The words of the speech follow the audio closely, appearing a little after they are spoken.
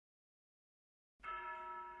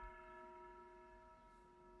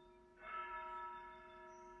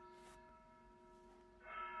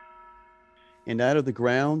And out of the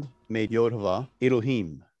ground made Iod-Havah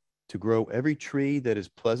Elohim to grow every tree that is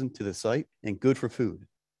pleasant to the sight and good for food,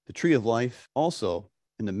 the tree of life also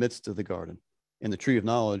in the midst of the garden, and the tree of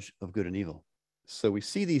knowledge of good and evil. So we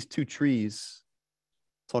see these two trees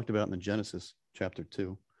talked about in the Genesis chapter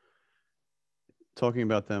 2, talking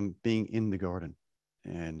about them being in the garden.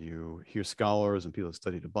 And you hear scholars and people that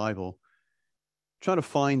study the Bible trying to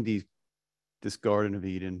find this Garden of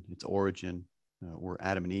Eden, its origin, where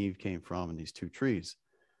Adam and Eve came from, and these two trees.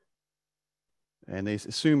 And they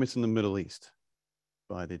assume it's in the Middle East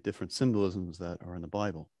by the different symbolisms that are in the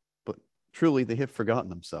Bible. But truly, they have forgotten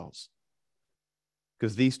themselves,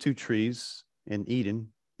 because these two trees in Eden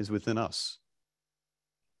is within us.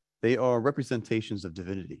 They are representations of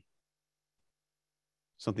divinity,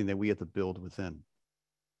 something that we have to build within.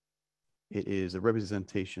 It is a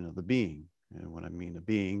representation of the being. And when I mean the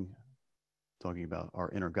being, I'm talking about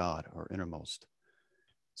our inner God, our innermost.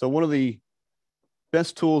 So one of the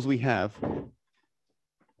best tools we have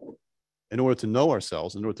in order to know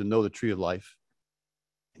ourselves, in order to know the tree of life,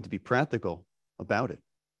 and to be practical about it,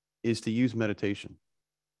 is to use meditation.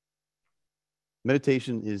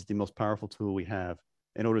 Meditation is the most powerful tool we have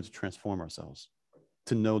in order to transform ourselves,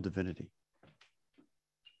 to know divinity.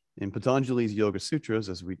 In Patanjali's Yoga Sutras,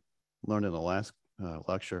 as we learned in the last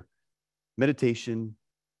lecture, meditation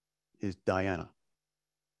is dhyana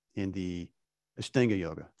in the Ashtanga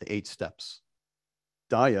Yoga, the 8 steps.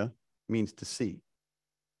 Dhya means to see.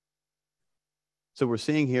 So we're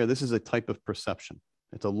seeing here, this is a type of perception.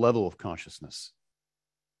 It's a level of consciousness.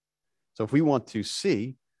 So if we want to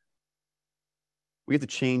see, we have to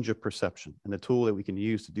change our perception. And the tool that we can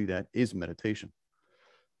use to do that is meditation.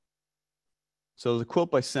 So there's a quote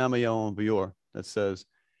by Samael Aun Weor that says,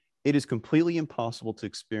 "It is completely impossible to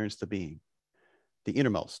experience the being, the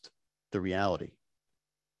innermost, the reality,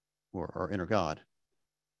 or our inner God,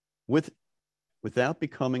 without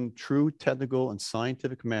becoming true technical and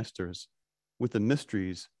scientific masters with the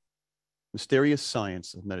mysterious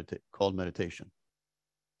science of called meditation."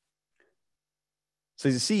 So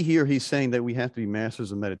you see here, he's saying that we have to be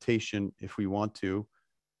masters of meditation if we want to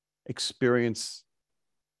experience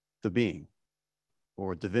the being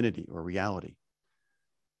or divinity or reality.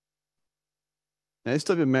 Now, this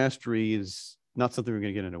type of mastery is not something we're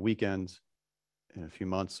going to get in a weekend, in a few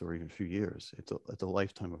months, or even a few years. It's a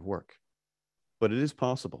lifetime of work, but it is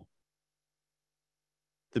possible.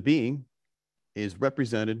 The being is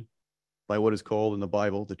represented by what is called in the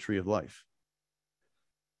Bible the tree of life.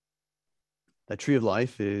 That tree of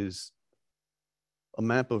life is a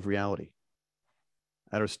map of reality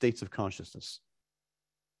at our states of consciousness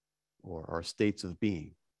or our states of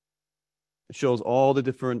being. It shows all the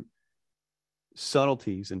different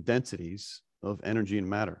subtleties and densities of energy and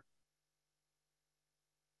matter.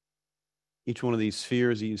 Each one of these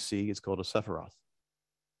spheres that you see is called a sephiroth.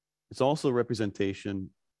 It's also a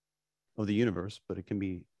representation of the universe, but it can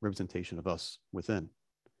be representation of us within.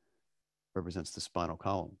 Represents the spinal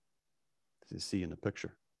column, as you see in the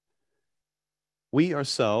picture. We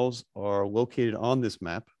ourselves are located on this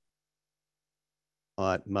map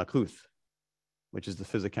at Malkuth, which is the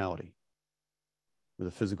physicality, or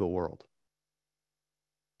the physical world.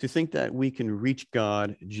 To think that we can reach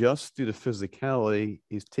God just through the physicality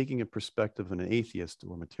is taking a perspective of an atheist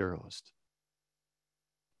or materialist.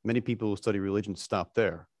 Many people who study religion stop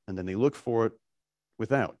there, and then they look for it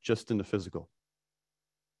without, just in the physical.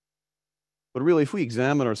 But really, if we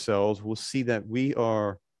examine ourselves, we'll see that we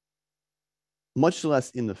are much less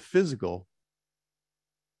in the physical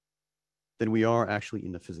than we are actually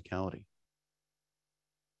in the physicality.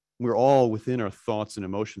 We're all within our thoughts and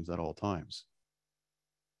emotions at all times.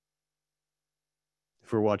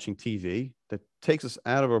 If we're watching TV, that takes us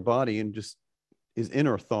out of our body and just is in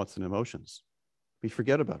our thoughts and emotions. We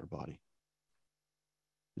forget about our body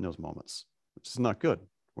in those moments, which is not good.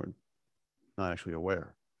 We're not actually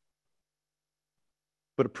aware.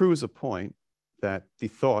 But it proves a point that the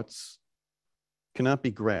thoughts cannot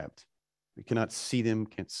be grabbed. We cannot see them,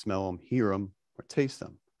 can't smell them, hear them, or taste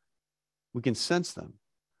them. We can sense them.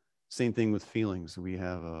 Same thing with feelings we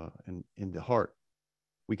have in the heart.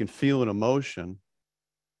 We can feel an emotion,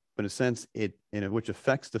 but in a sense, which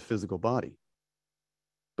affects the physical body.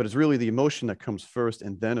 But it's really the emotion that comes first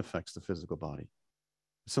and then affects the physical body.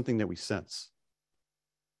 It's something that we sense.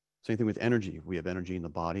 Same thing with energy. If we have energy in the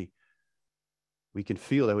body, we can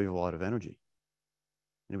feel that we have a lot of energy.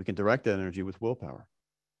 And we can direct that energy with willpower,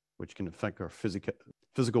 which can affect our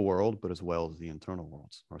physical world, but as well as the internal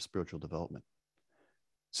worlds, our spiritual development.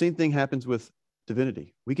 Same thing happens with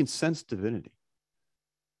divinity. We can sense divinity.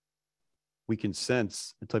 We can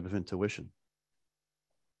sense a type of intuition.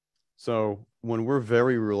 So when we're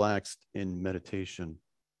very relaxed in meditation,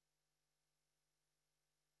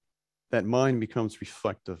 that mind becomes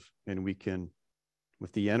reflective, and we can,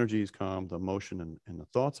 with the energy is calm, the emotion and the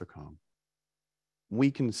thoughts are calm, we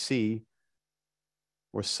can see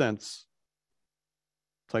or sense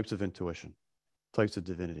types of intuition, types of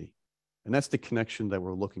divinity. And that's the connection that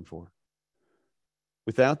we're looking for.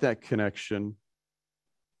 Without that connection,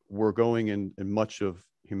 we're going in much of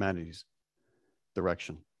humanity's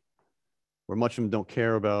direction, where much of them don't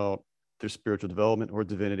care about their spiritual development or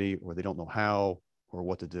divinity, or they don't know how or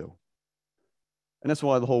what to do. And that's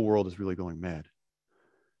why the whole world is really going mad.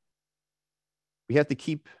 We have to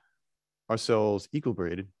keep ourselves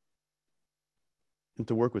equilibrated and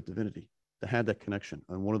to work with divinity, to have that connection.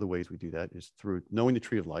 And one of the ways we do that is through knowing the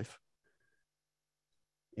tree of life,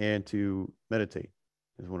 and to meditate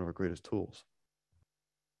is one of our greatest tools.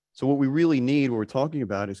 So what we really need, what we're talking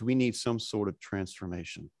about, is we need some sort of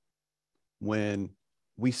transformation. When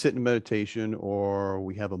we sit in meditation or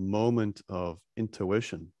we have a moment of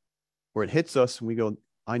intuition where it hits us and we go,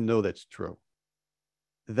 I know that's true,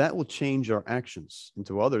 that will change our actions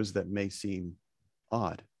into others that may seem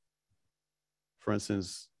odd. For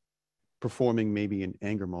instance, performing maybe an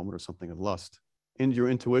anger moment or something of lust. In your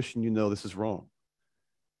intuition, you know this is wrong.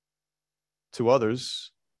 To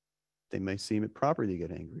others, they may seem it proper to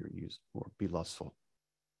get angry or be lustful.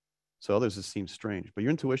 So others, it seems strange. But your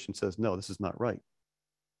intuition says, no, this is not right.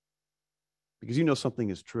 Because you know something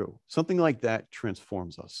is true. Something like that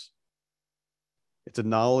transforms us. It's a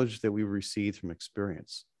knowledge that we receive from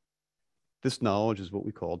experience. This knowledge is what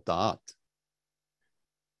we call da'at,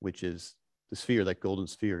 which is the sphere, that golden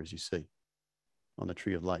sphere, as you see on the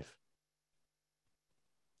tree of life.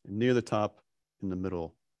 And near the top, in the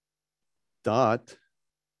middle, da'at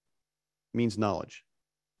means knowledge.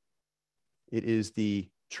 It is the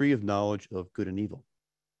tree of knowledge of good and evil.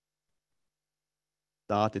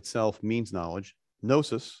 Da'at itself means knowledge.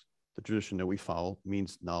 Gnosis, the tradition that we follow,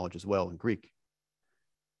 means knowledge as well in Greek.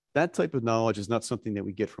 That type of knowledge is not something that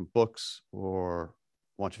we get from books or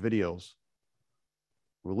watch videos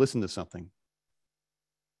or listen to something.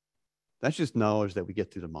 That's just knowledge that we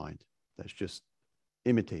get through the mind. That's just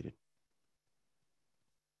imitated.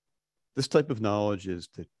 This type of knowledge is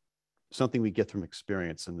something we get from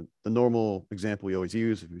experience. And the normal example we always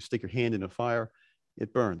use, if you stick your hand in a fire,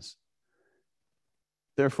 it burns.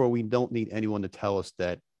 Therefore, we don't need anyone to tell us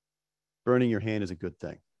that burning your hand is a good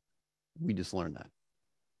thing. We just learn that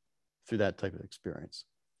through that type of experience.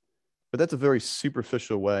 But that's a very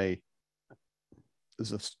superficial way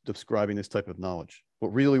of describing this type of knowledge. But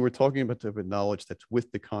really, we're talking about the type of knowledge that's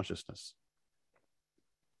with the consciousness.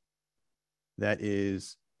 That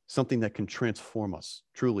is something that can transform us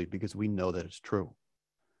truly, because we know that it's true.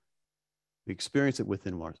 We experience it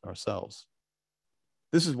within ourselves.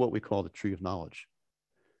 This is what we call the tree of knowledge.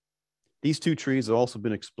 These two trees have also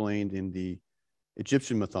been explained in the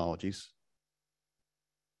Egyptian mythologies,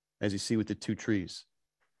 as you see with the two trees.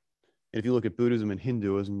 And if you look at Buddhism and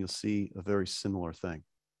Hinduism, you'll see a very similar thing.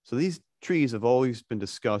 So these trees have always been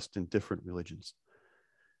discussed in different religions.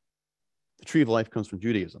 The tree of life comes from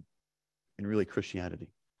Judaism and really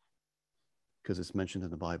Christianity, because it's mentioned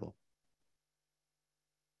in the Bible.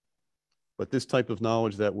 But this type of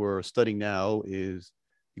knowledge that we're studying now is,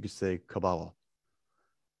 you could say, Kabbalah.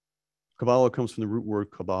 Kabbalah comes from the root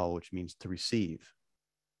word Kabbalah, which means to receive.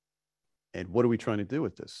 And what are we trying to do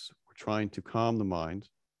with this? We're trying to calm the mind,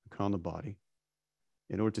 calm the body,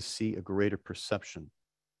 in order to see a greater perception,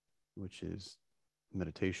 which is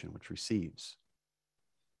meditation, which receives.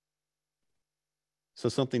 So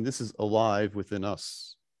this is alive within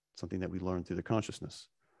us, something that we learn through the consciousness,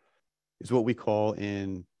 is what we call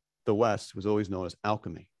in the West, was always known as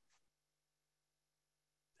alchemy.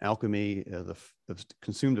 Alchemy is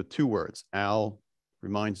consumed of two words. Al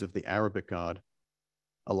reminds of the Arabic god,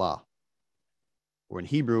 Allah, or in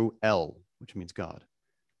Hebrew, El, which means God.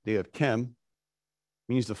 The of Chem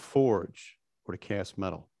means to forge or to cast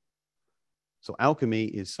metal. So alchemy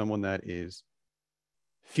is someone that is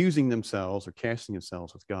fusing themselves or casting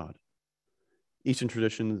themselves with God. Eastern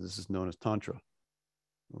tradition, this is known as Tantra,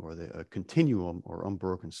 or a continuum or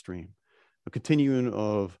unbroken stream, a continuum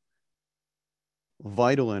of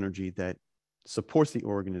vital energy that supports the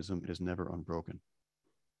organism and is never unbroken.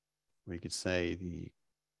 Or you could say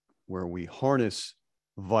where we harness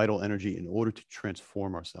vital energy in order to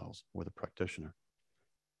transform ourselves, or the practitioner.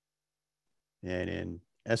 And in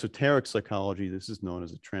esoteric psychology, this is known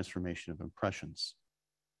as the transformation of impressions.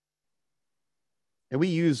 And we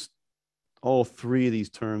use all three of these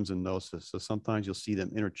terms in Gnosis, so sometimes you'll see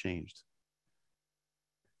them interchanged.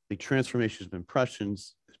 The transformation of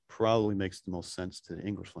impressions is probably makes the most sense to the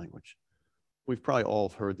English language. We've probably all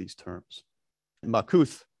heard these terms. In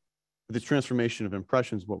Malkuth, the transformation of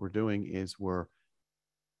impressions, what we're doing is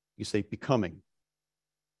you say becoming.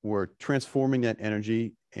 We're transforming that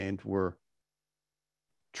energy, and we're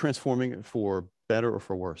transforming it for better or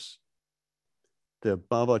for worse. The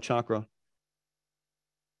Bhava chakra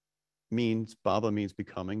Bhava means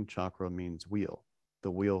becoming, chakra means wheel,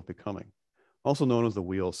 the wheel of becoming, also known as the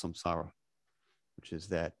wheel of samsara, which is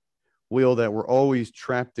that wheel that we're always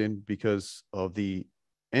trapped in because of the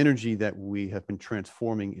energy that we have been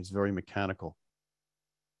transforming is very mechanical.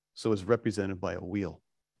 So it's represented by a wheel.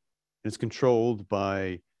 And it's controlled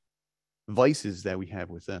by vices that we have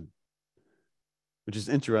within, which is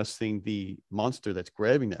interesting. The monster that's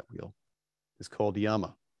grabbing that wheel is called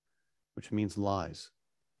Yama, which means lies,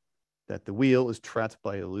 that the wheel is trapped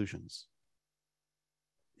by illusions.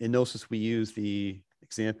 In Gnosis, we use the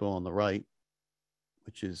example on the right,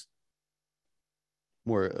 which is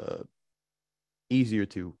more easier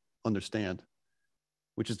to understand,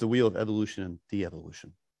 which is the wheel of evolution and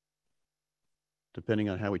de-evolution. Depending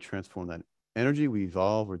on how we transform that energy, we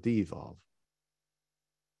evolve or de-evolve.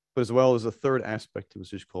 But as well as a third aspect,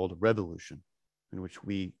 which is called revolution, in which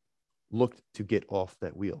we look to get off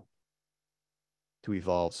that wheel, to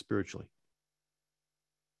evolve spiritually.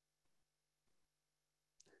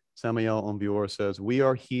 Samael Aun Weor says, we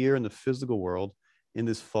are here in the physical world in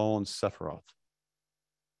this fallen Sephiroth.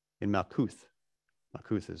 In Malkuth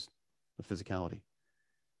is the physicality.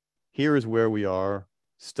 Here is where we are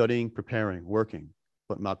studying, preparing, working.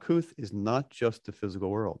 But Malkuth is not just the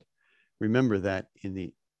physical world. Remember that in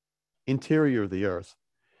the interior of the earth,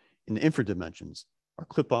 in the infra dimensions, are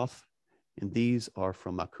Klipoth, and these are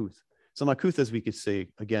from Malkuth. So Malkuth, as we could say,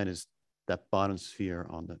 again, is that bottom sphere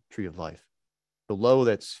on the tree of life. Below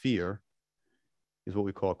that sphere is what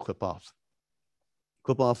we call Klipoth.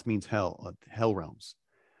 Klipoth means hell, hell realms,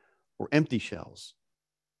 or empty shells.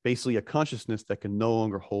 Basically a consciousness that can no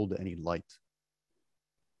longer hold any light.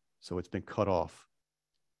 So it's been cut off.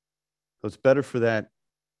 So it's better for that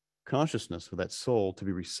consciousness, for that soul, to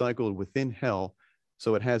be recycled within hell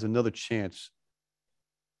so it has another chance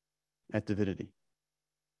at divinity.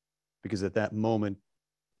 Because at that moment,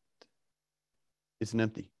 it's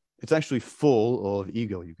empty. It's actually full of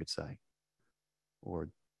ego, you could say, or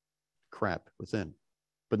crap within,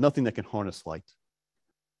 but nothing that can harness light.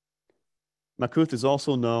 Malkuth is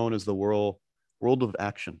also known as the world of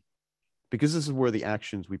action, because this is where the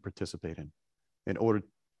actions we participate in order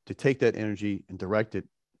to take that energy and direct it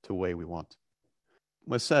to the way we want.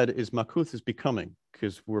 What I said is Malkuth is becoming,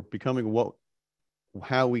 because we're becoming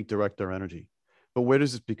how we direct our energy. But where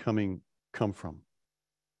does this becoming come from?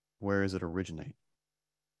 Where does it originate?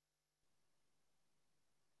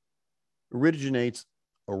 Originates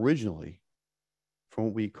originally from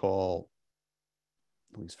what we call,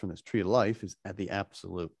 at least from this tree of life, is at the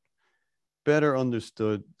absolute. Better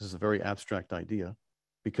understood, this is a very abstract idea,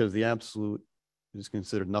 because the absolute is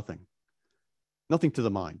considered nothing. Nothing to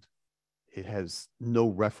the mind. It has no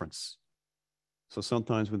reference. So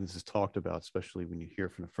sometimes when this is talked about, especially when you hear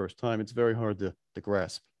it for the first time, it's very hard to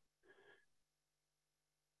grasp.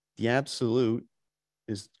 The absolute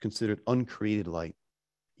is considered uncreated light.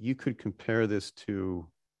 You could compare this to,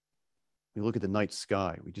 we look at the night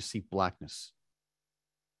sky, we just see blackness.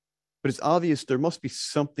 But it's obvious there must be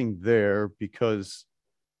something there, because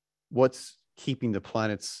what's keeping the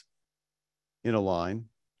planets in a line,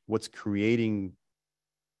 what's creating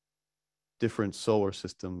different solar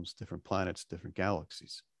systems, different planets, different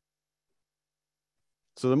galaxies.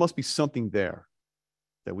 So there must be something there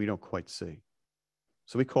that we don't quite see.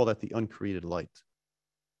 So we call that the uncreated light.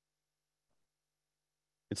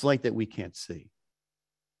 It's light that we can't see.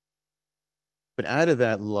 But out of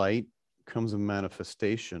that light comes a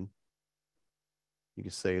manifestation. You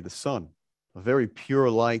could say the sun, a very pure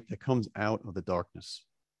light that comes out of the darkness.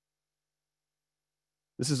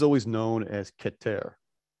 This is always known as Keter,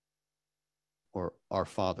 or our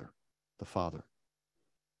Father, the Father.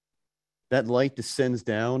 That light descends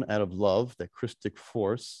down out of love, that Christic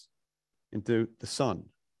force, into the Son,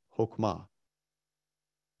 Chokmah.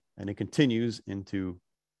 And it continues into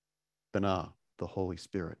Binah, the Holy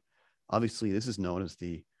Spirit. Obviously, this is known as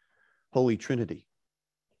the Holy Trinity.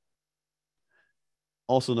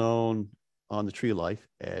 Also known on the tree of life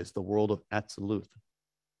as the world of Atziluth,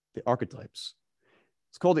 the archetypes.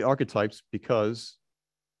 It's called the archetypes because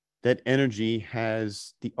that energy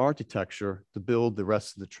has the architecture to build the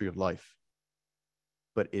rest of the tree of life,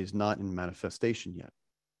 but is not in manifestation yet.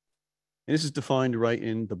 And this is defined right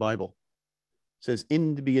in the Bible. It says,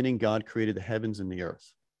 in the beginning, God created the heavens and the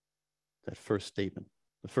earth. That first statement,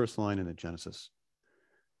 the first line in the Genesis.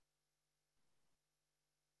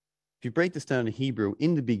 If you break this down in Hebrew,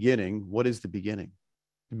 in the beginning, what is the beginning?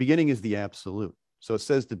 The beginning is the absolute. So it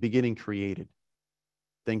says the beginning created,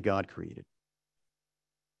 then God created.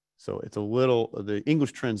 So it's a little, the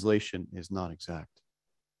English translation is not exact.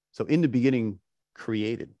 So in the beginning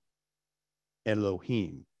created,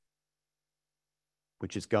 Elohim,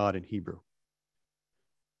 which is God in Hebrew.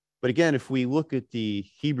 But again, if we look at the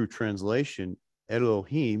Hebrew translation,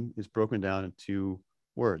 Elohim is broken down into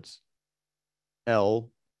words. El,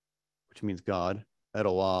 which means God.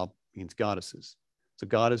 Eloah means goddesses. So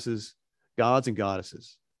goddesses, gods and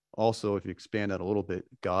goddesses. Also, if you expand that a little bit,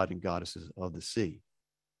 God and goddesses of the sea.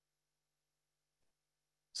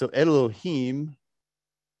 So Elohim,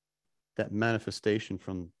 that manifestation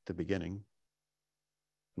from the beginning,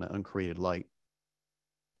 from that uncreated light,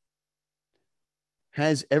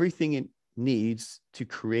 has everything it needs to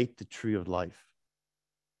create the tree of life.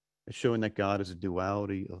 It's showing that God is a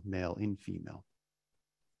duality of male and female.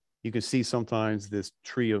 You can see sometimes this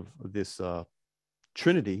tree of this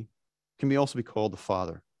Trinity can also be called the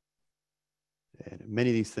Father. And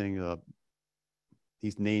many of these things,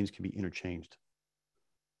 these names can be interchanged.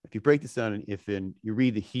 If you break this down, and if you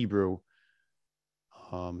read the Hebrew,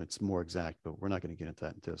 it's more exact, but we're not going to get into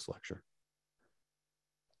that into this lecture.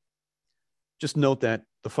 Just note that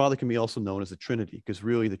the Father can be also known as the Trinity, because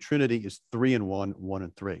really the Trinity is 3 in 1, 1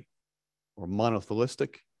 in 3, or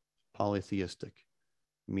monotheistic, polytheistic,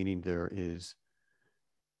 meaning there is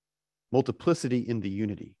multiplicity in the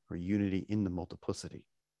unity, or unity in the multiplicity. It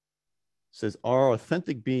says, our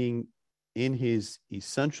authentic being in his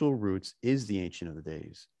essential roots is the Ancient of the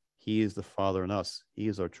Days. He is the Father in us. He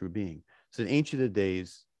is our true being. So the Ancient of the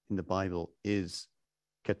Days in the Bible is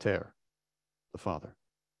Keter, the Father.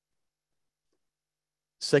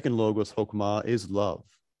 Second logos, Chokmah, is love.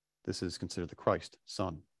 This is considered the Christ,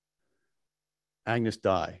 Son. Agnus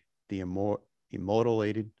Dei, the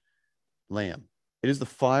immolated Lamb. It is the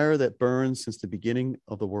fire that burns since the beginning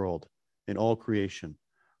of the world in all creation.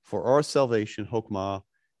 For our salvation, Chokmah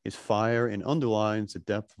is fire and underlines the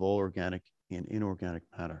depth of all organic and inorganic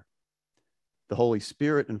matter. The Holy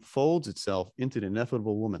Spirit enfolds itself into the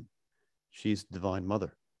ineffable woman. She is divine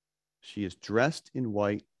mother. She is dressed in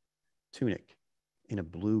white tunic, in a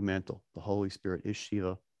blue mantle. The Holy Spirit is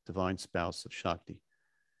Shiva, divine spouse of Shakti,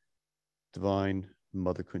 divine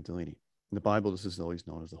mother Kundalini. In the Bible, this is always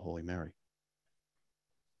known as the Holy Mary.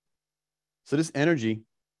 So this energy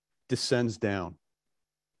descends down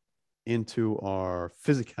into our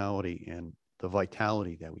physicality and the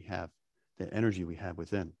vitality that we have, the energy we have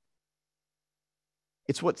within.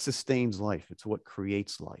 It's what sustains life. It's what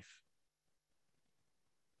creates life.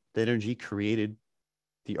 That energy created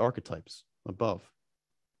the archetypes above.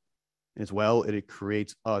 As well, it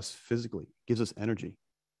creates us physically, gives us energy,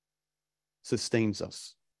 sustains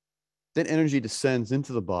us. That energy descends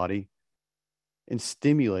into the body and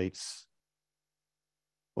stimulates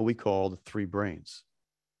what we call the 3 brains.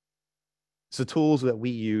 It's the tools that we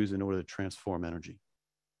use in order to transform energy.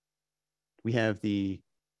 We have the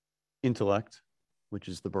intellect, which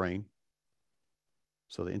is the brain.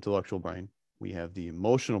 So the intellectual brain. We have the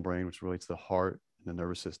emotional brain, which relates to the heart and the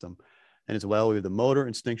nervous system. And as well, we have the motor,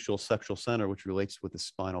 instinctual, sexual center, which relates with the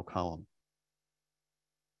spinal column.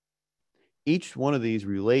 Each one of these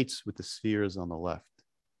relates with the spheres on the left.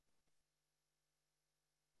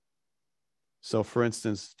 So, for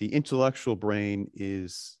instance, the intellectual brain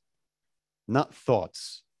is not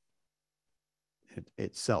thoughts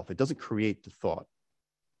itself. It doesn't create the thought,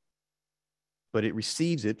 but it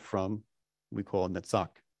receives it from, we call it netzach,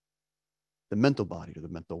 the mental body or the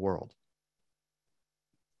mental world.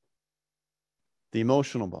 The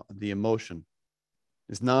emotion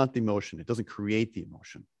is not the emotion. It doesn't create the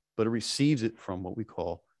emotion, but it receives it from what we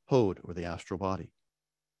call hod, or the astral body.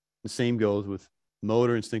 The same goes with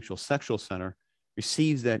motor, instinctual, sexual center,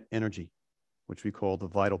 receives that energy, which we call the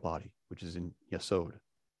vital body, which is in yesod.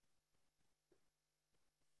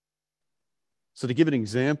 So to give an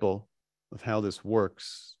example of how this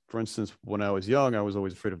works, for instance, when I was young, I was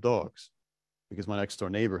always afraid of dogs because my next door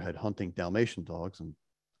neighbor had hunting Dalmatian dogs, and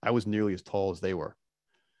I was nearly as tall as they were.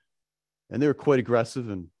 And they were quite aggressive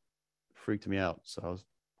and freaked me out. So I was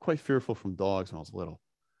quite fearful from dogs when I was little,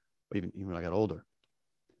 even when I got older.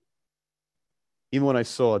 Even when I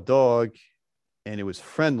saw a dog and it was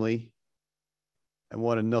friendly, I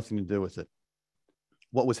wanted nothing to do with it.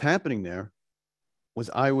 What was happening there was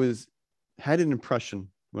I had an impression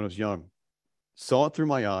when I was young, saw it through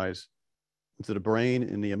my eyes, into the brain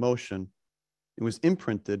and the emotion. It was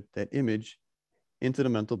imprinted, that image, into the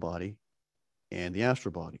mental body and the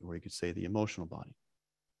astral body, or you could say the emotional body.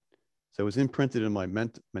 So it was imprinted in my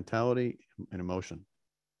mentality and emotion.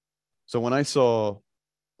 So when I saw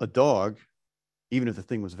a dog, even if the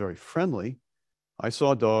thing was very friendly, I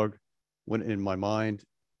saw a dog when in my mind,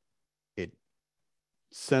 it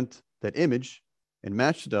sent that image and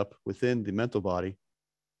matched it up within the mental body,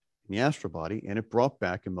 the astral body, and it brought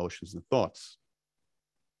back emotions and thoughts.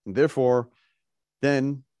 And therefore,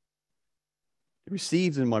 then it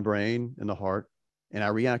received in my brain and the heart, and I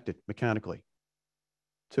reacted mechanically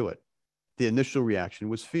to it. The initial reaction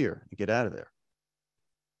was fear, to get out of there.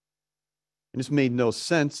 And this made no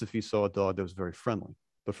sense if you saw a dog that was very friendly.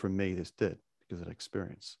 But for me, this did because of that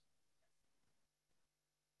experience.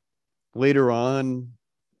 Later on,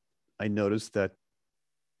 I noticed that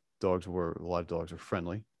a lot of dogs are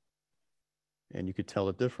friendly, and you could tell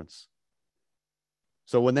the difference.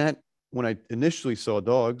 So when I initially saw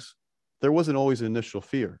dogs, there wasn't always an initial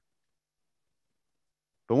fear.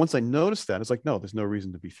 But once I noticed that, it's like, no, there's no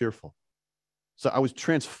reason to be fearful. So I was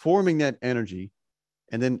transforming that energy,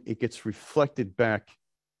 and then it gets reflected back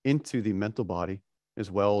into the mental body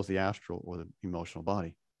as well as the astral or the emotional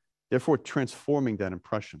body, therefore transforming that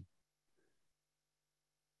impression.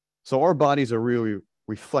 So our bodies are really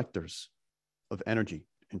reflectors of energy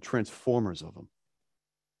and transformers of them.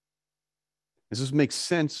 This makes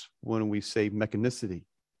sense when we say mechanicity.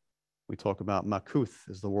 We talk about makuth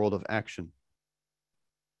as the world of action.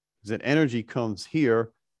 That energy comes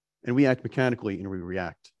here and we act mechanically and we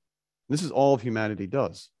react. This is all humanity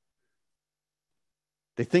does.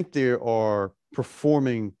 They think they are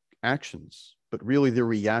performing actions, but really they're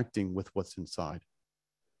reacting with what's inside.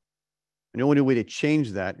 And the only way to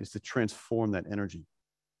change that is to transform that energy.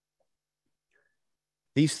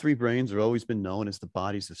 These three brains have always been known as the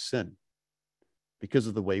bodies of sin because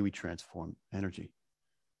of the way we transform energy.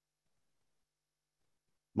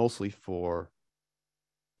 Mostly for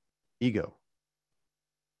ego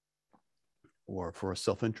or for a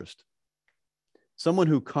self-interest. Someone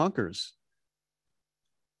who conquers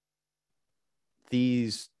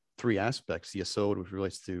these three aspects, the Yesod, which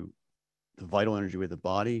relates to the vital energy with the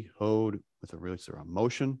body, Hod, with it relates to our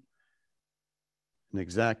emotion, and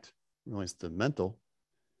exact relates to mental,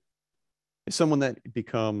 is someone that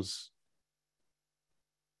becomes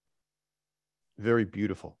very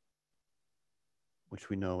beautiful, which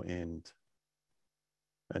we know in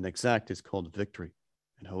an exact is called victory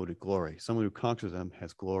and Hod glory. Someone who conquers them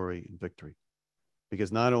has glory and victory,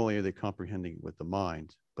 because not only are they comprehending with the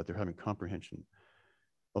mind, but they're having comprehension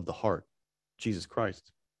of the heart. Jesus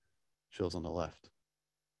Christ shows on the left.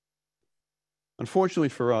 Unfortunately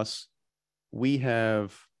for us, we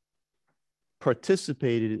have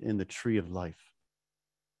participated in the tree of life.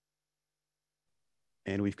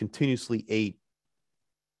 And we've continuously ate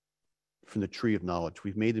from the tree of knowledge.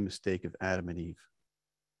 We've made the mistake of Adam and Eve,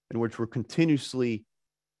 in which we're continuously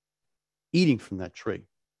eating from that tree.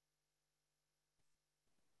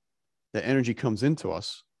 That energy comes into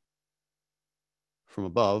us from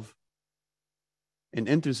above and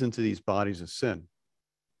enters into these bodies of sin.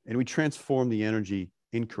 And we transform the energy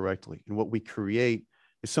incorrectly. And what we create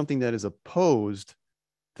is something that is opposed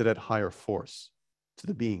to that higher force, to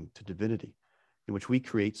the being, to divinity, in which we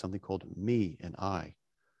create something called me and I,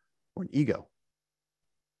 or an ego.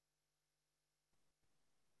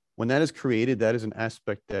 When that is created, that is an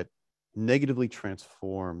aspect that negatively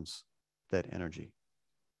transforms that energy.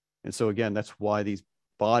 And so again, that's why these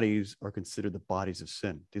bodies are considered the bodies of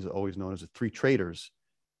sin. These are always known as the three traitors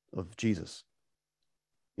of Jesus.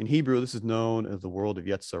 In Hebrew, this is known as the world of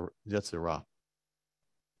Yetzirah,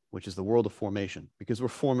 which is the world of formation, because we're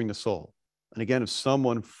forming the soul. And again, if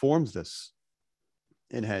someone forms this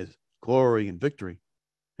and has glory and victory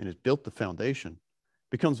and has built the foundation,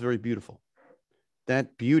 it becomes very beautiful.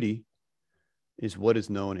 That beauty is what is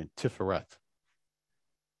known in Tifereth,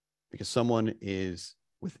 because someone is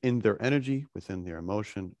within their energy, within their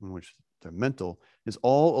emotion, in which their mental is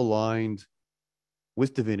all aligned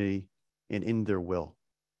with divinity and in their will,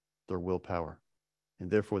 their willpower.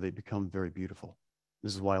 And therefore they become very beautiful.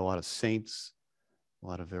 This is why a lot of saints, a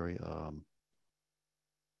lot of very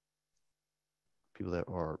people that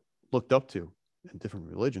are looked up to in different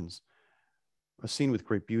religions are seen with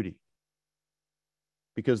great beauty,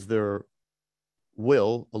 because their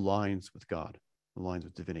will aligns with God, aligns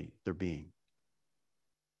with divinity, their being.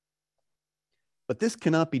 But this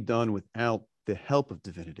cannot be done without the help of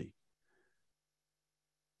divinity.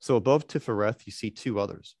 So above Tifereth, you see two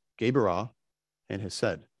others, Geberah and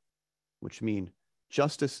Hesed, which mean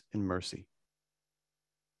justice and mercy.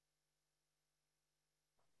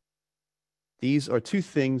 These are two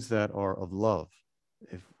things that are of love.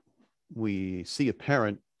 If we see a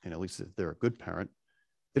parent, and at least if they're a good parent,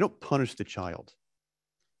 they don't punish the child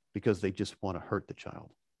because they just want to hurt the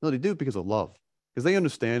child. No, they do it because of love, because they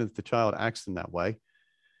understand that if the child acts in that way,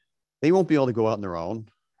 They won't be able to go out on their own.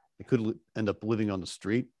 They could end up living on the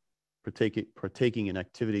street, partaking in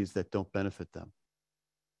activities that don't benefit them.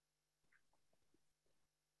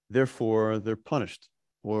 Therefore, they're punished,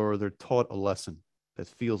 or they're taught a lesson that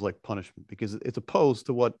feels like punishment because it's opposed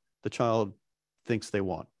to what the child thinks they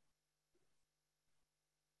want.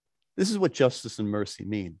 This is what justice and mercy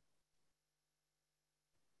mean.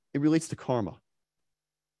 It relates to karma.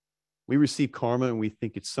 We receive karma and we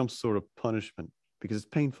think it's some sort of punishment because it's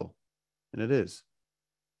painful, and it is.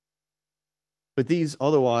 But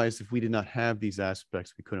otherwise, if we did not have these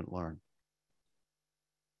aspects, we couldn't learn.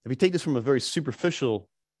 If you take this from a very superficial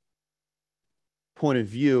point of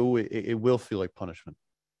view, it will feel like punishment.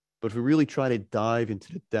 But if we really try to dive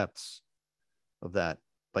into the depths of that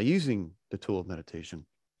by using the tool of meditation,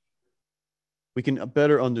 we can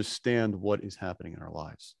better understand what is happening in our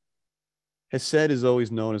lives. Hesed is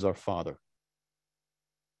always known as our father.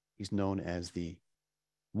 He's known as the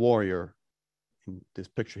warrior in this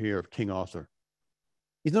picture here of King Arthur.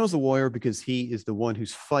 He's known as the warrior because he is the one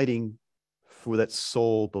who's fighting for that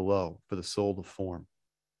soul below, for the soul to form,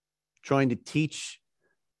 trying to teach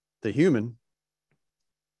the human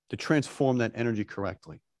to transform that energy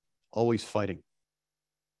correctly, always fighting.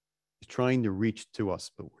 He's trying to reach to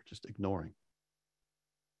us, but we're just ignoring.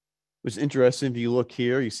 What's interesting, if you look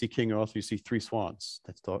here, you see King Arthur, you see 3 swans.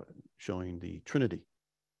 That's showing the Trinity.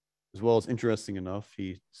 As well as, interesting enough,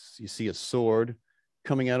 you see a sword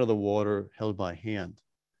coming out of the water held by a hand,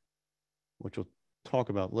 which we'll talk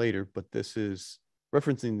about later, but this is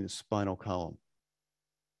referencing the spinal column.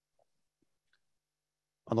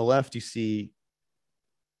 On the left, you see,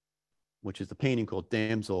 which is the painting called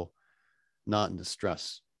Damsel Not in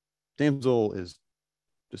Distress. Damsel is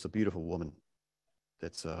just a beautiful woman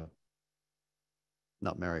that's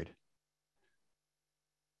not married.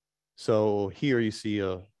 So here you see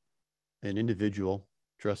an individual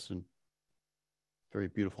dressed in very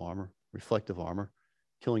beautiful armor, reflective armor,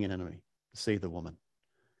 killing an enemy to save the woman.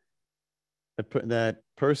 That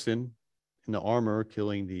person in the armor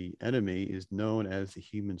killing the enemy is known as the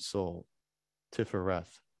human soul,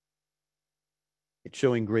 Tifereth. It's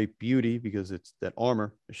showing great beauty because it's that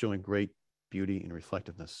armor is showing great beauty and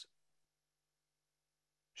reflectiveness.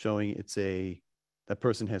 Showing that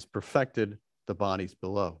person has perfected the bodies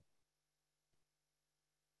below.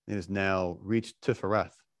 It has now reached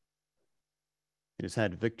Tifereth. It has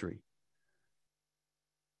had victory.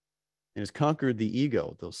 It has conquered the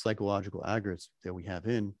ego, those psychological aggregates that we have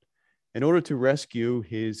in order to rescue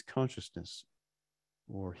his consciousness,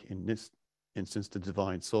 or in this instance, the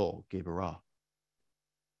divine soul, Geburah.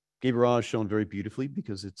 Geburah is shown very beautifully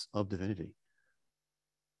because it's of divinity.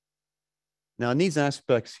 Now, in these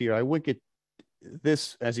aspects here, I would get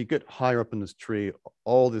this, as you get higher up in this tree,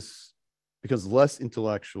 all this becomes less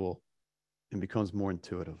intellectual and becomes more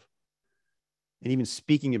intuitive. And even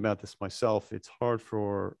speaking about this myself, it's hard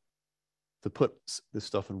to put this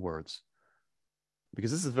stuff in words because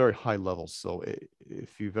this is very high level. So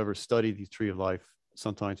if you've ever studied the tree of life,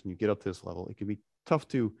 sometimes when you get up to this level, it can be tough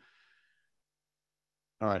to,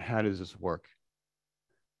 all right, how does this work?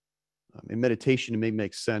 In meditation, it may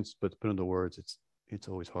make sense, but to put into words, it's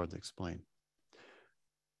always hard to explain.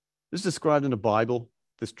 This is described in the Bible,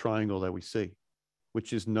 this triangle that we see,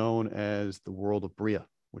 which is known as the world of Bria,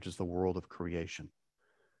 which is the world of creation.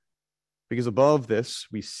 Because above this,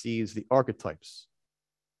 we see is the archetypes.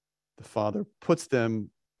 The Father puts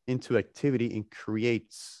them into activity and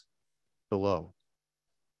creates below,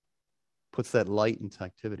 puts that light into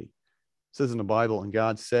activity. It says in the Bible, and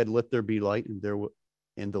God said, let there be light, and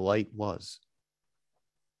the light was.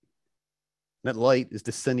 That light is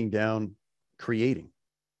descending down, creating.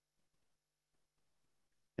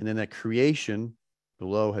 And then that creation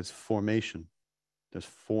below has formation. There's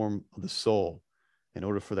form of the soul. In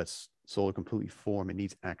order for that soul to completely form, it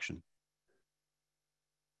needs action.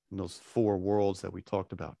 And those 4 worlds that we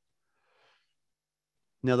talked about.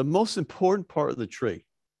 Now, the most important part of the tree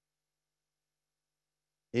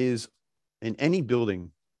is in any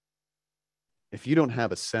building, if you don't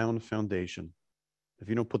have a sound foundation, if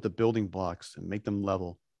you don't put the building blocks and make them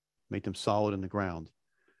level, make them solid in the ground,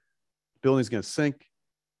 the building's going to sink,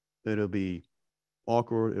 it'll be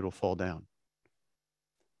awkward, it'll fall down.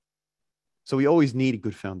 So we always need a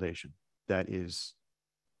good foundation. That is,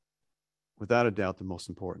 without a doubt, the most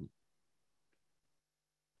important.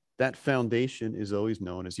 That foundation is always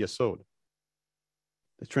known as Yesod.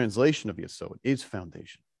 The translation of Yesod is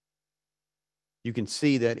foundation. You can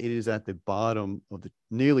see that it is at the bottom of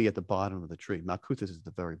nearly at the bottom of the tree. Malkuthas is at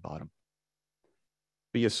the very bottom.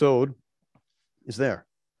 But Yesod is there.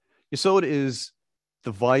 Yesod is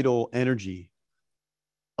the vital energy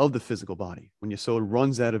of the physical body. When Yesod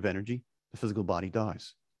runs out of energy, the physical body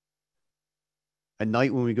dies. At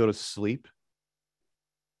night, when we go to sleep,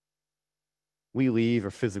 we leave our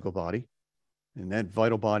physical body, and that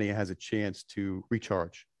vital body has a chance to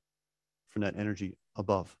recharge from that energy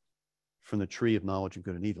above, from the tree of knowledge of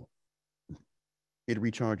good and evil. It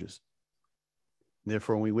recharges.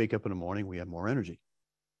 Therefore, when we wake up in the morning, we have more energy.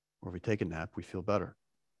 Or if we take a nap, we feel better.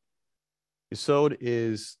 Yesod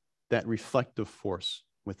is that reflective force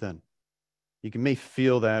within. You may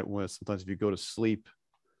feel that when sometimes if you go to sleep,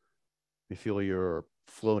 you feel you're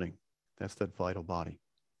floating. That's that vital body.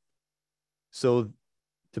 So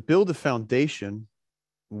to build a foundation,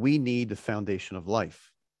 we need the foundation of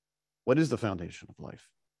life. What is the foundation of life?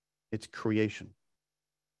 It's creation.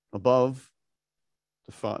 Above,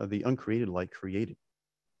 the uncreated light created.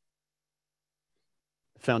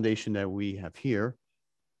 The foundation that we have here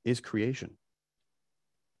is creation.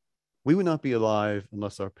 We would not be alive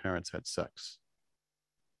unless our parents had sex.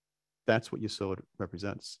 That's what Yesod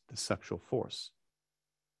represents, the sexual force.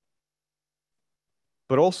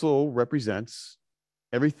 But also represents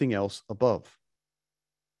everything else above,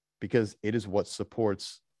 because it is what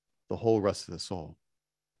supports the whole rest of the soul.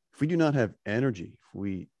 If we do not have energy, if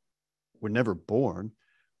we were never born,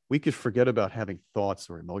 we could forget about having thoughts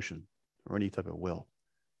or emotion or any type of will.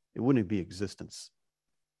 It wouldn't be existence.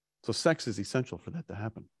 So sex is essential for that to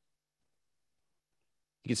happen.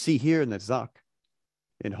 You can see here in that Zak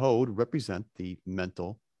and Hod represent the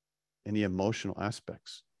mental and the emotional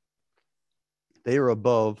aspects. They are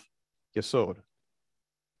above Yesod.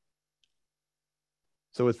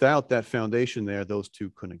 So without that foundation there, those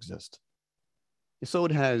two couldn't exist.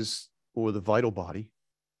 Yesod has, or the vital body,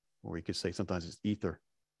 or you could say sometimes it's ether,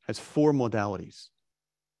 has four modalities.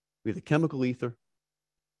 We have the chemical ether,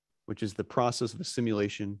 which is the process of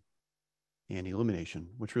assimilation and elimination,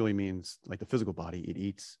 which really means, like the physical body, it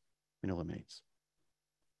eats and eliminates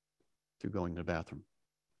through going to the bathroom.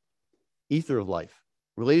 Ether of life,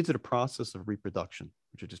 related to the process of reproduction,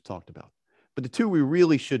 which I just talked about. But the two we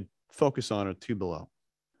really should focus on are two below.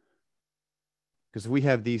 Because if we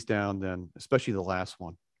have these down, then especially the last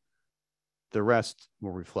one, the rest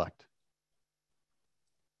will reflect.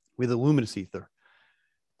 We have the luminous ether.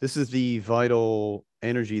 This is the vital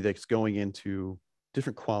energy that's going into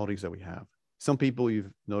different qualities that we have. Some people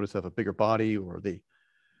you've noticed have a bigger body, or they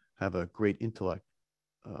have a great intellectual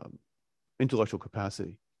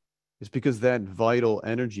capacity. It's because that vital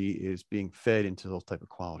energy is being fed into those type of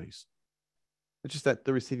qualities. It's just that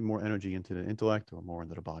they're receiving more energy into the intellect or more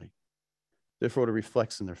into the body. Therefore, it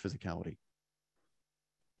reflects in their physicality.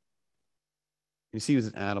 You see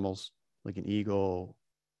with animals, like an eagle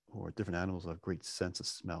or different animals have great sense of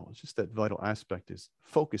smell. It's just that vital aspect is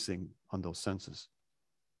focusing on those senses.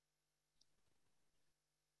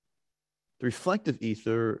 The reflective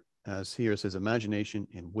ether, as here, says imagination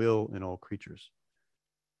and will in all creatures.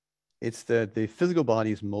 It's that the physical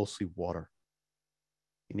body is mostly water.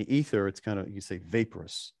 In the ether, it's kind of, you say,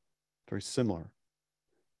 vaporous, very similar.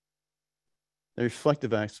 The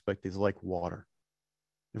reflective aspect is like water.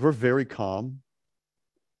 If we're very calm,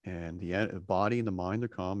 and the body and the mind are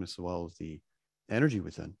calm, as well as the energy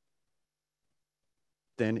within,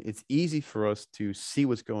 then it's easy for us to see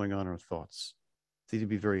what's going on in our thoughts. It's easy to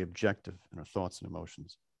be very objective in our thoughts and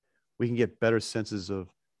emotions. We can get better senses of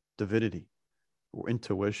divinity or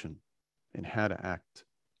intuition and how to act.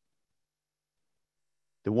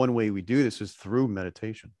 The one way we do this is through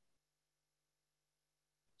meditation.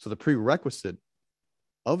 So the prerequisite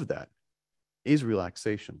of that is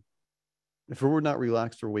relaxation. If we're not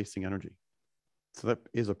relaxed, we're wasting energy. So that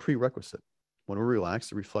is a prerequisite. When we're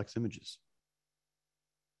relaxed, it reflects images.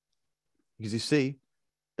 Because you see,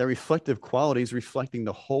 that reflective quality is reflecting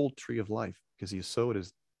the whole tree of life, because the Yesod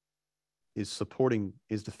is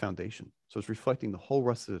the foundation. So it's reflecting the whole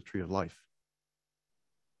rest of the tree of life.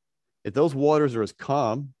 If those waters are as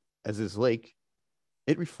calm as this lake,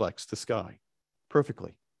 it reflects the sky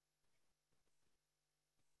perfectly.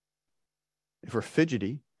 If we're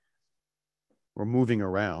fidgety, we're moving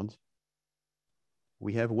around,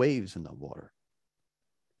 we have waves in the water.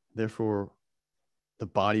 Therefore, the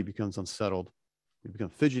body becomes unsettled. We become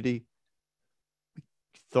fidgety.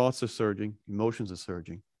 Thoughts are surging. Emotions are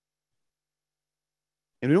surging.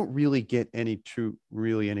 And we don't really get any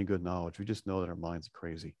good knowledge. We just know that our minds are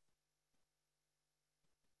crazy.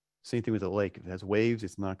 Same thing with the lake. If it has waves,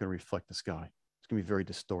 it's not going to reflect the sky. It's going to be very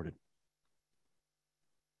distorted.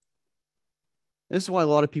 And this is why a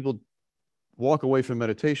lot of people walk away from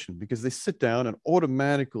meditation, because they sit down and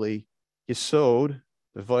automatically Yesod,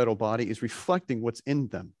 the vital body, is reflecting what's in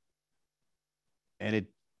them. And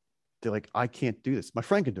they're like, I can't do this. My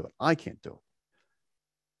friend can do it. I can't do it.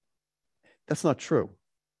 That's not true.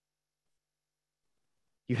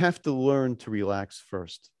 You have to learn to relax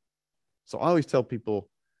first. So I always tell people,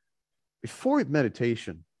 before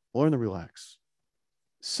meditation, learn to relax.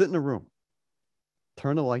 Sit in a room.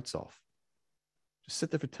 Turn the lights off. Just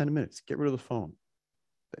sit there for 10 minutes. Get rid of the phone.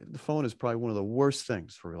 The phone is probably one of the worst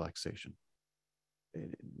things for relaxation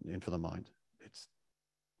and for the mind.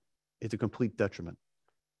 It's a complete detriment.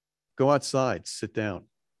 Go outside, sit down,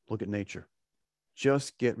 look at nature.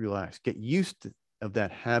 Just get relaxed. Get used of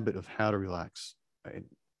that habit of how to relax.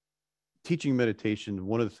 Teaching meditation,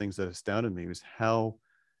 one of the things that astounded me was how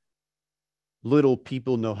little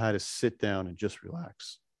people know how to sit down and just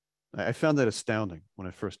relax. I found that astounding when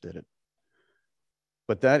I first did it.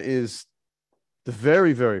 But that is the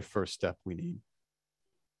very, very first step we need.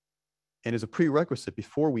 And is a prerequisite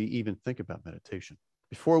before we even think about meditation,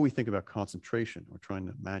 before we think about concentration or trying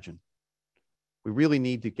to imagine. We really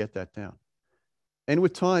need to get that down. And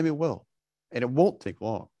with time, it will. And it won't take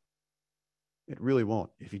long. It really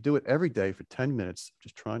won't. If you do it every day for 10 minutes,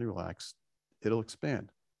 just trying to relax, it'll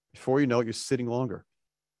expand. Before you know it, you're sitting longer.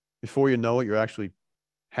 Before you know it, you're actually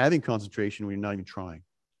having concentration when you're not even trying.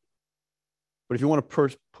 But if you want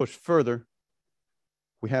to push further,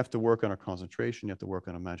 we have to work on our concentration. You have to work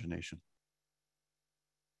on imagination,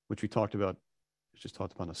 which we talked about. Just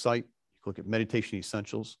talked about on the site. You can look at Meditation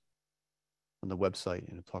Essentials on the website,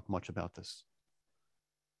 and it'll talk much about this.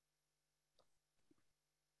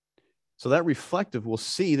 So that reflective, we'll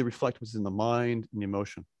see the reflectiveness in the mind and the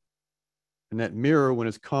emotion. And that mirror, when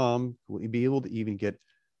it's calm, will be able to even get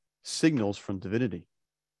signals from divinity.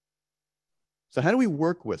 So how do we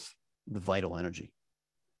work with the vital energy?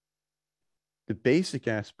 The basic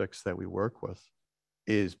aspects that we work with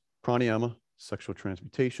is pranayama, sexual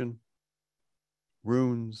transmutation,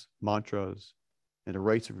 runes, mantras, and the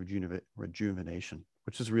rites of rejuvenation,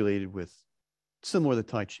 which is related with similar to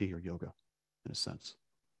Tai Chi or yoga in a sense.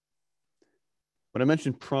 When I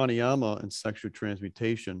mentioned pranayama and sexual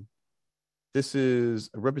transmutation, this is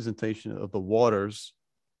a representation of the waters,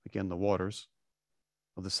 again, the waters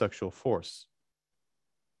of the sexual force.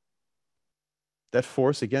 That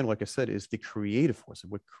force, again, like I said, is the creative force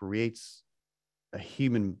of what creates a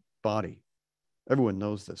human body. Everyone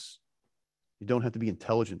knows this. You don't have to be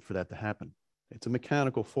intelligent for that to happen. It's a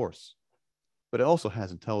mechanical force, but it also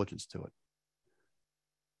has intelligence to it.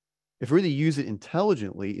 If we really use it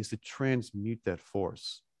intelligently, is to transmute that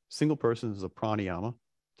force. Single person is a pranayama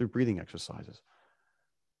through breathing exercises,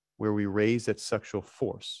 where we raise that sexual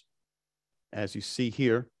force. As you see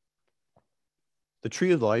here, the tree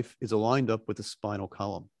of life is aligned up with the spinal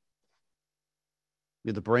column. You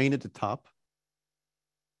have the brain at the top.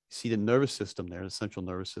 You see the nervous system there, the central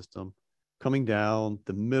nervous system, coming down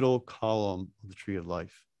the middle column of the tree of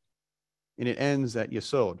life. And it ends at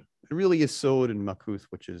Yesod. It really Yesod and Makuth,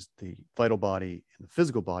 which is the vital body and the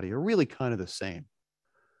physical body, are really kind of the same.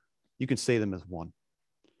 You can say them as one.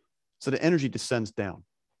 So the energy descends down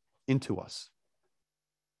into us.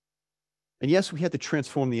 And yes, we have to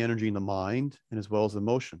transform the energy in the mind and as well as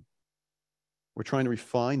emotion. We're trying to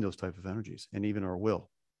refine those type of energies and even our will.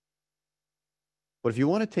 But if you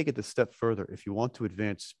want to take it a step further, if you want to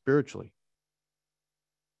advance spiritually,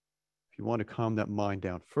 if you want to calm that mind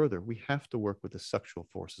down further, we have to work with the sexual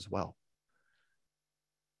force as well.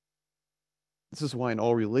 This is why in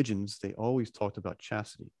all religions, they always talked about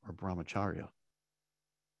chastity or brahmacharya.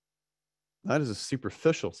 That is a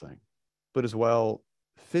superficial thing, but as well,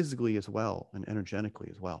 physically as well, and energetically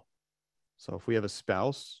as well. So if we have a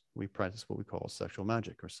spouse, we practice what we call sexual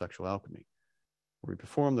magic or sexual alchemy, where we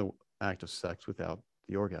perform the act of sex without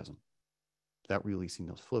the orgasm, without releasing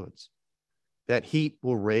those fluids. That heat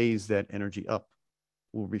will raise that energy up,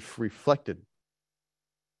 will be reflected,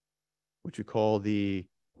 which we call in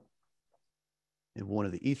one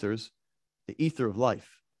of the ethers, the ether of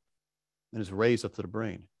life, and is raised up to the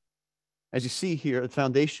brain. As you see here, the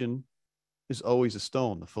foundation is always a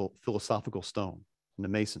stone, the philosophical stone, and the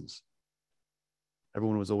Masons.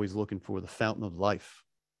 Everyone was always looking for the fountain of life,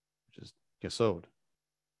 which is Yesod.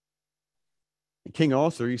 And King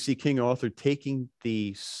Arthur, you see King Arthur taking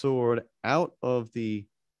the sword out of the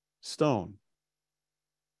stone.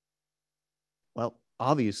 Well,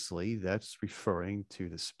 obviously, that's referring to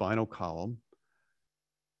the spinal column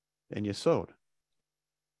and Yesod.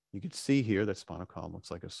 You can see here that spinal column looks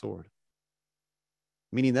like a sword.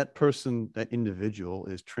 Meaning that person, that individual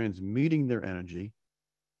is transmuting their energy,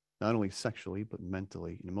 not only sexually, but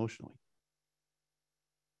mentally and emotionally.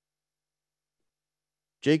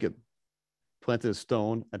 Jacob planted a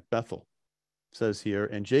stone at Bethel, it says here,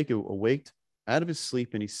 and Jacob awaked out of his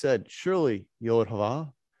sleep and he said, surely,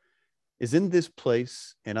 Iod-Havah is in this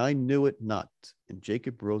place, and I knew it not. And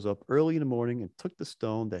Jacob rose up early in the morning and took the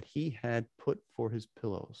stone that he had put for his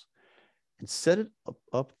pillows and set it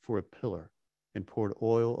up for a pillar and poured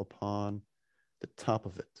oil upon the top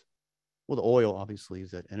of it. Well, the oil obviously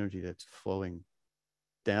is that energy that's flowing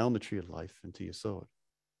down the tree of life into Yesod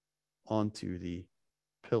onto the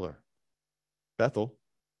pillar. Bethel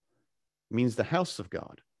means the house of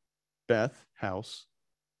God. Beth, house,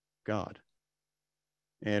 God.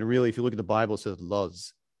 And really, if you look at the Bible, it says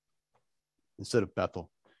Luz instead of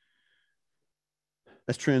Bethel.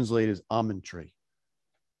 That's translated as almond tree.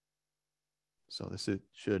 So I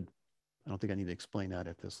don't think I need to explain that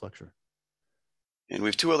at this lecture. And we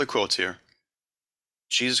have two other quotes here.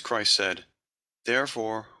 Jesus Christ said,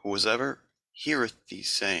 "Therefore, whosoever heareth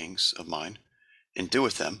these sayings of mine, and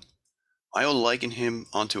doeth them, I will liken him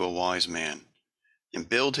unto a wise man, and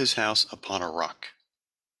build his house upon a rock,"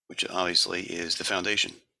 which obviously is the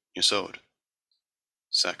foundation, Yesod,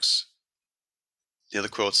 sex. The other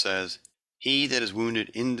quote says, "He that is wounded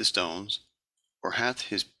in the stones, or hath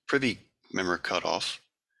his privy member cut off,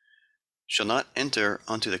 shall not enter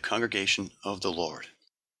unto the congregation of the Lord."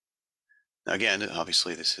 Now again,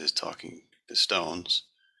 obviously this is talking the stones,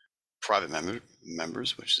 private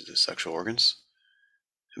members, which is the sexual organs,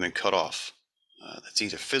 have been cut off. That's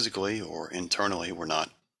either physically or internally we're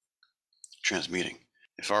not transmuting.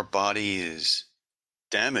 If our body is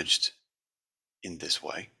damaged in this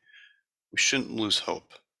way, we shouldn't lose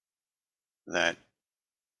hope that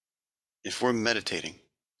if we're meditating,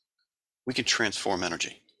 we can transform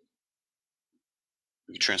energy.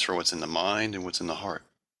 We can transfer what's in the mind and what's in the heart.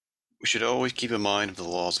 We should always keep in mind of the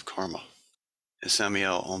laws of karma. As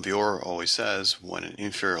Samael Aun Weor always says, when an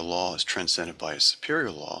inferior law is transcended by a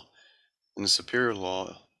superior law, then the superior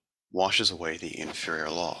law washes away the inferior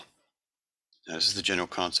law. Now, this is the general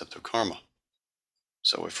concept of karma.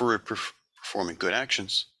 So if we're performing good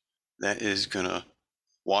actions, that is going to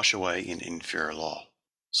wash away an inferior law.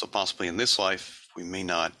 So possibly in this life, we may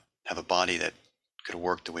not have a body that could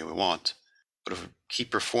work the way we want, but if we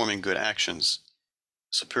keep performing good actions,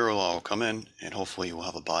 superior law will come in, and hopefully we'll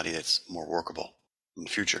have a body that's more workable in the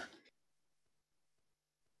future.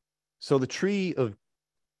 So the tree of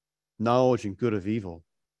knowledge and good of evil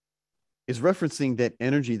is referencing that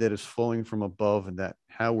energy that is flowing from above and that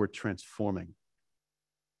how we're transforming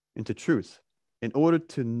into truth in order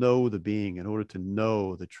to know the being, in order to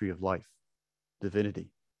know the tree of life,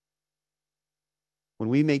 divinity. When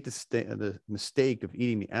we make the mistake of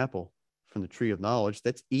eating the apple from the tree of knowledge,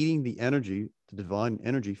 that's eating the energy, the divine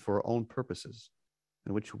energy, for our own purposes,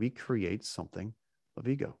 in which we create something of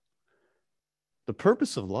ego. The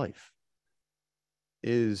purpose of life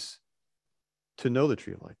is to know the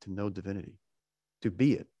tree of life, to know divinity, to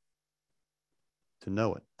be it, to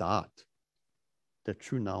know it, da'at, the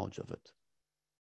true knowledge of it.